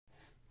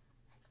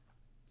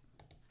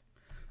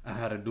I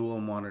had a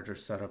dual monitor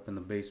set up in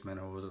the basement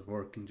and it was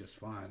working just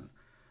fine.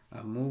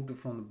 I moved it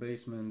from the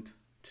basement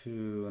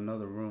to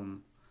another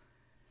room,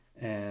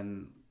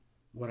 and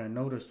what I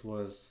noticed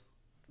was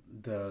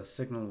the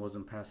signal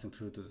wasn't passing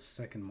through to the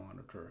second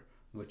monitor,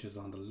 which is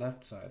on the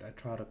left side. I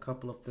tried a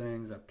couple of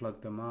things. I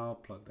plugged them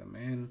out, plugged them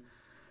in.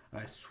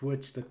 I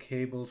switched the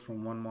cables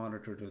from one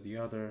monitor to the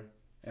other.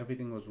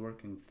 Everything was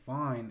working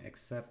fine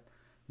except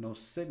no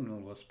signal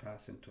was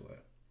passing to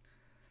it.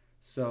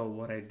 So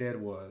what I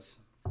did was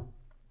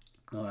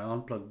I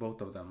unplugged both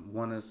of them.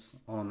 One is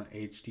on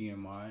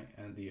HDMI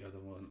and the other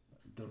one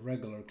the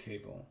regular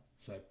cable.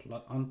 So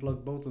I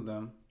unplugged both of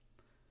them.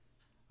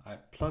 I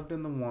plugged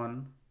in the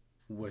one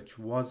which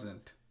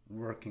wasn't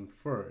working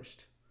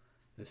first.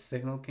 The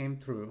signal came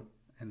through,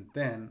 and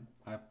then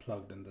I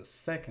plugged in the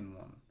second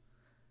one,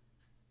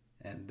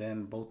 and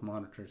then both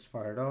monitors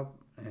fired up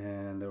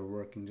and they're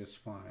working just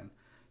fine.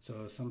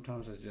 So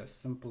sometimes it's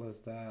just simple as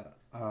that.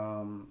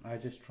 I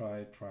just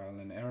tried trial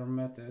and error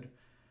method,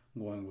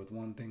 going with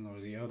one thing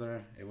or the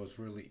other. It was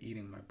really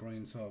eating my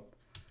brains up.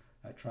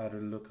 I tried to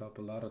look up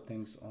a lot of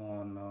things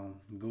on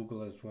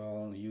Google as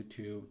well,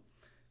 YouTube.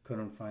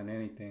 Couldn't find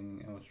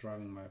anything. It was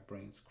driving my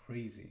brains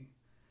crazy.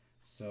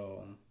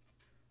 So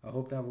I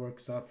hope that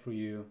works out for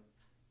you.